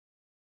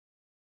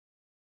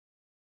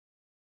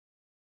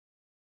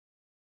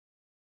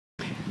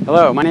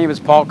Hello, my name is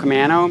Paul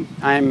Caimano.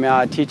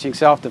 I'm teaching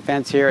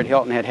self-defense here at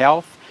Hilton Head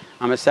Health.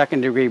 I'm a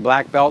second-degree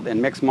black belt in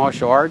mixed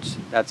martial arts.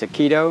 That's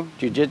Aikido,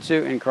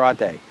 Jiu-Jitsu, and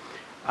Karate.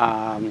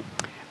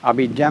 I'll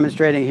be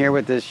demonstrating here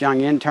with this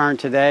young intern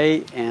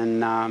today,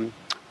 and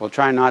we'll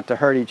try not to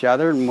hurt each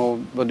other, and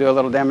we'll do a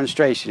little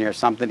demonstration here,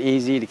 something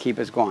easy to keep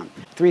us going.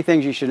 3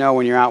 things you should know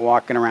when you're out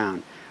walking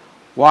around.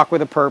 Walk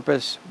with a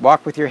purpose,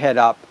 walk with your head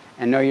up,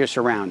 and know your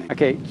surroundings.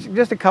 Okay,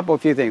 just a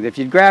few things. If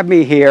you grab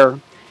me here,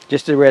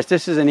 just the wrist,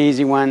 this is an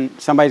easy one.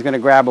 Somebody's going to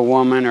grab a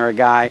woman or a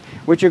guy.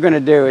 What you're going to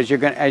do is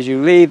as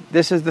you leave,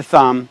 this is the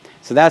thumb,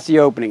 so that's the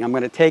opening. I'm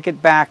going to take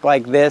it back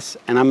like this,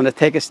 and I'm going to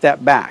take a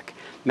step back.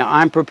 Now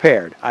I'm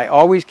prepared. I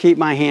always keep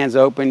my hands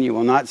open. You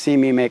will not see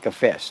me make a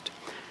fist.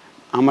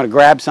 I'm going to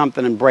grab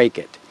something and break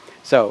it.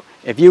 So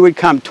if you would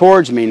come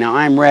towards me, now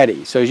I'm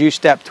ready. So as you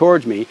step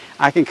towards me,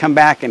 I can come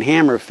back and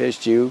hammer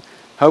fist you,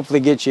 hopefully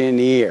get you in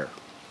the ear.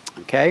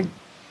 Okay?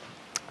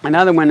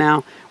 Another one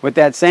now, with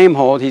that same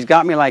hold, he's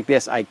got me like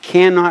this. I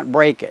cannot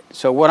break it.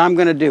 So what I'm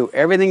going to do,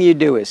 everything you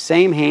do is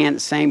same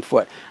hand, same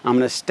foot. I'm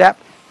going to step,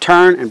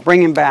 turn, and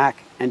bring him back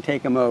and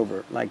take him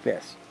over like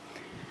this.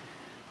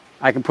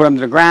 I can put him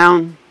to the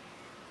ground,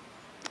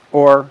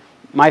 or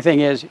my thing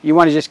is, you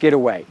want to just get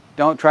away.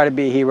 Don't try to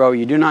be a hero.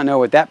 You do not know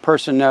what that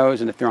person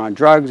knows, and if they're on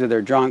drugs or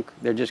they're drunk,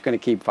 they're just going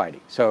to keep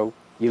fighting. So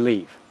you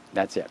leave.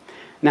 That's it.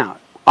 Now,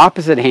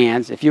 opposite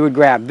hands, if you would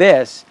grab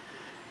this,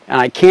 and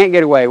I can't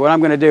get away, what I'm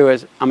going to do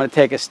is I'm going to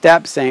take a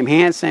step, same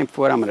hand, same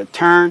foot. I'm going to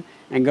turn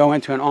and go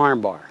into an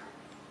arm bar.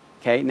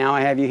 Okay, now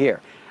I have you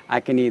here. I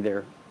can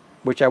either,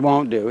 which I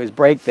won't do, is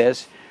break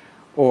this,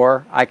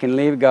 or I can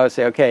leave it go and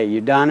say, okay,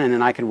 you're done, and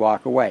then I can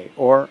walk away.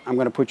 Or I'm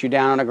going to put you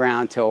down on the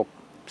ground till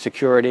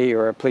security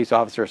or a police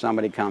officer or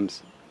somebody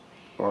comes,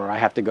 or I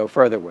have to go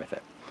further with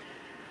it.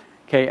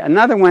 Okay,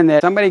 another one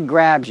that somebody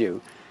grabs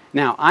you.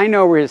 Now, I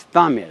know where his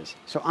thumb is,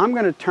 so I'm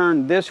going to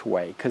turn this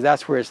way because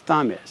that's where his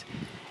thumb is.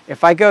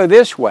 If I go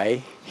this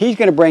way, he's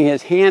going to bring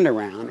his hand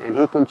around and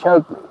he can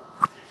choke me.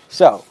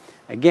 So,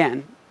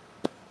 again,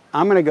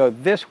 I'm going to go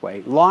this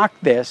way, lock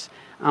this,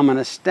 I'm going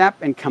to step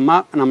and come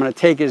up, and I'm going to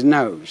take his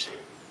nose.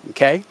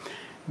 Okay?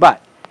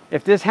 But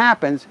if this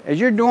happens, as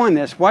you're doing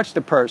this, watch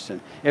the person.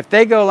 If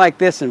they go like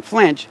this and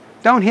flinch,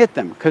 don't hit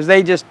them, because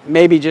they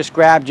maybe just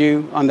grabbed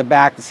you on the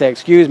back to say,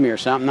 excuse me or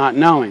something, not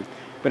knowing.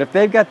 But if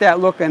they've got that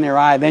look in their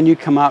eye, then you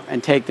come up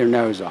and take their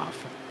nose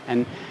off.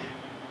 And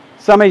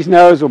somebody's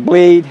nose will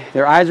bleed,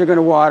 their eyes are going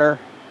to water,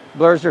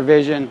 blurs their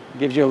vision,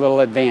 gives you a little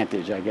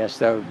advantage, I guess,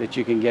 so that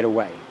you can get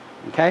away.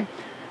 Okay?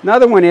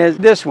 Another one is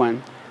this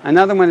one.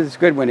 Another one that's a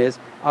good one is,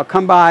 I'll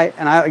come by,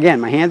 and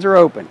again, my hands are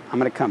open. I'm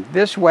going to come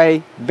this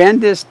way, bend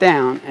this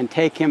down, and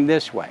take him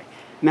this way.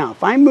 Now,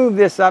 if I move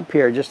this up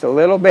here just a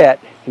little bit,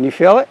 can you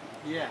feel it?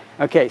 Yeah.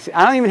 Okay, so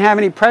I don't even have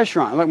any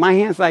pressure on it. Look, my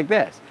hand's like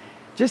this.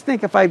 Just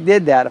think if I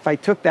did that, if I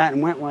took that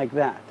and went like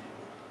that,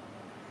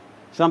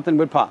 something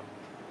would pop.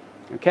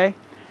 Okay?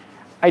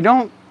 I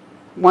don't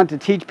want to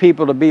teach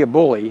people to be a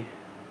bully,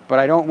 but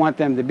I don't want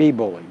them to be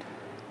bullied.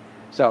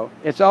 So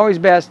it's always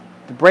best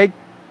to break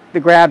the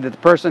grab that the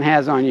person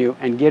has on you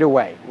and get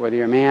away, whether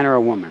you're a man or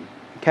a woman.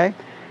 Okay?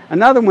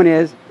 Another one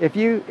is,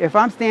 if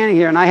I'm standing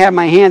here and I have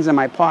my hands in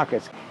my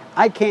pockets,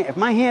 I can't, if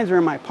my hands are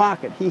in my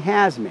pocket, he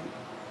has me.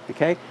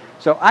 Okay?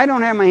 So I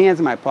don't have my hands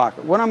in my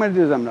pocket. What I'm going to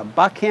do is I'm going to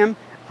buck him,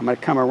 I'm going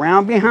to come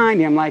around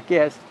behind him like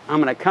this,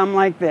 I'm going to come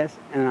like this,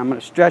 and I'm going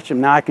to stretch him.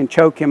 Now I can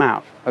choke him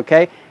out.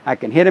 Okay? I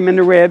can hit him in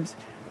the ribs.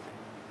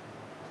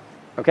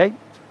 Okay?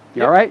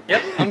 You all right?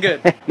 Yep, I'm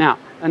good. Now,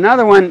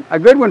 another one, a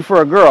good one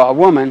for a girl, a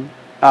woman,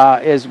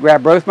 is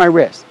grab both my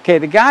wrists. Okay,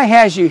 the guy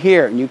has you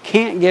here and you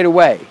can't get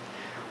away.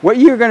 What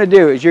you're going to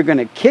do is you're going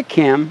to kick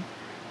him,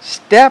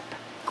 step,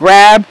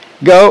 grab,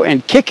 go,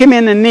 and kick him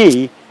in the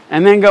knee,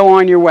 and then go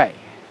on your way.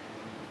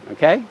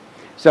 Okay?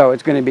 So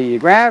it's going to be you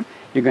grab,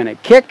 you're going to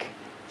kick,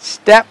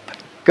 step,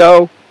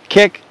 go,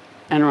 kick,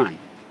 and run.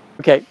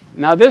 Okay,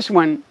 now this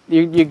one,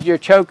 you're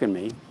choking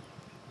me.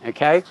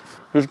 Okay?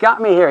 He's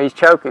got me here, he's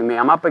choking me.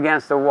 I'm up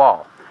against the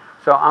wall.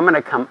 So I'm going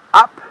to come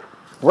up,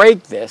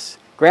 break this,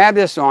 grab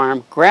this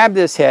arm, grab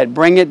this head,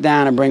 bring it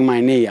down, and bring my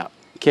knee up.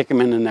 Kick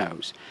him in the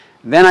nose.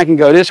 Then I can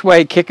go this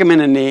way, kick him in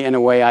the knee, and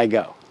away I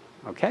go.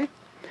 Okay?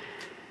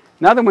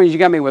 Another one is you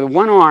got me with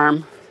one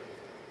arm.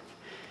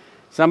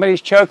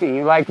 Somebody's choking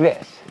you like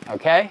this.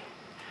 Okay?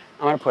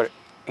 I'm going to put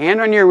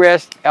hand on your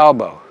wrist,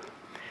 elbow.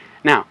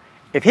 Now,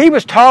 if he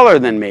was taller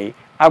than me,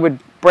 I would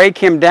break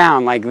him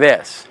down like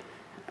this.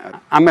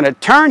 I'm going to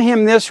turn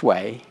him this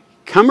way,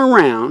 come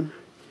around,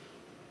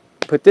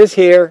 put this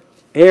here,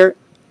 here.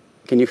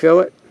 Can you feel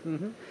it?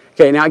 Mm-hmm.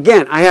 Okay, now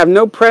again, I have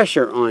no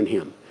pressure on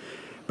him.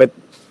 But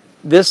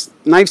this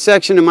knife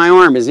section of my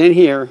arm is in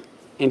here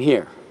and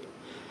here.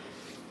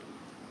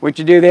 What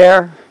you do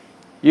there,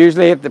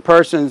 usually if the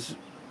person's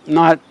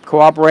not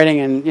cooperating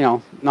and,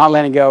 not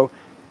letting go,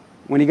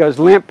 when he goes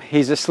limp,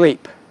 he's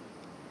asleep.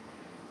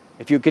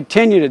 If you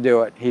continue to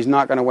do it, he's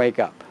not going to wake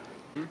up.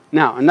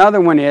 Now, another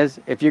one is,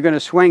 if you're going to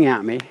swing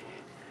at me,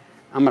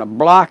 I'm going to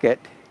block it,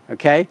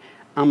 okay?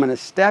 I'm going to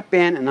step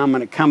in and I'm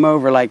going to come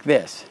over like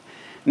this.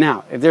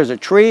 Now, if there's a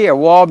tree or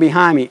wall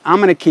behind me, I'm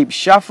going to keep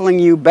shuffling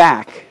you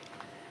back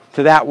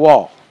to that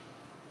wall.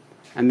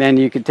 And then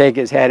you can take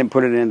his head and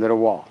put it into the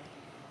wall.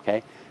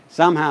 Okay?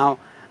 Somehow,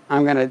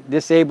 I'm going to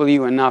disable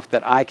you enough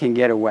that I can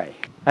get away.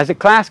 As the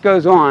class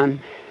goes on,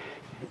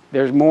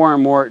 there's more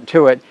and more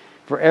to it.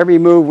 For every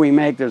move we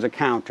make, there's a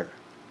counter.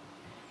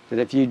 That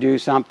if you do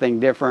something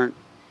different,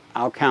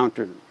 I'll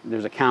counter.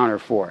 There's a counter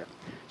for it.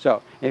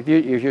 So if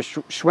you're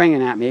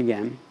swinging at me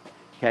again,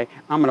 okay,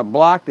 I'm going to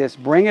block this,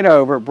 bring it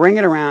over, bring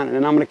it around, and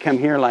then I'm going to come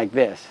here like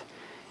this.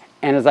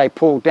 And as I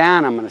pull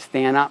down, I'm going to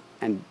stand up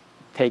and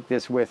take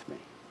this with me.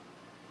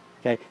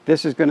 Okay,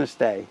 this is going to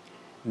stay.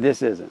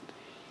 This isn't.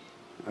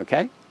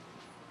 Okay?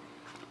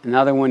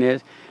 Another one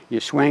is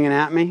you're swinging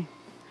at me.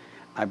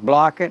 I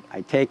block it.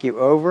 I take you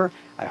over.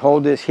 I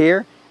hold this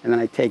here, and then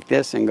I take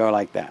this and go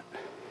like that.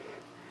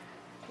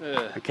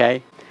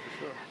 Okay?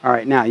 All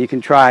right, now you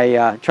can try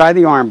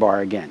the arm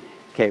bar again.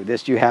 Okay,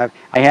 this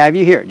I have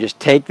you here. Just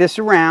take this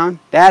around.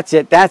 That's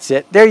it, that's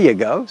it. There you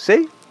go,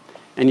 see?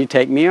 And you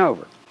take me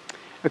over.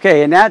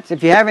 Okay, and that's,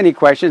 if you have any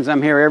questions,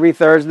 I'm here every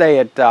Thursday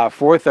at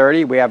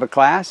 4:30. We have a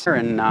class,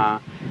 and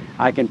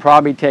I can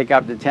probably take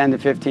up to 10 to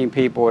 15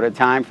 people at a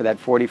time for that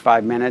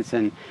 45 minutes.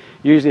 And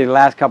usually the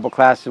last couple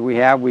classes we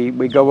have,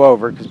 we go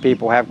over because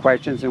people have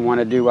questions and want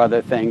to do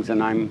other things,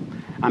 and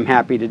I'm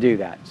happy to do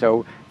that.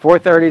 So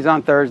 4:30 is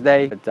on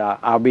Thursday, but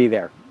I'll be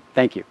there.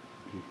 Thank you.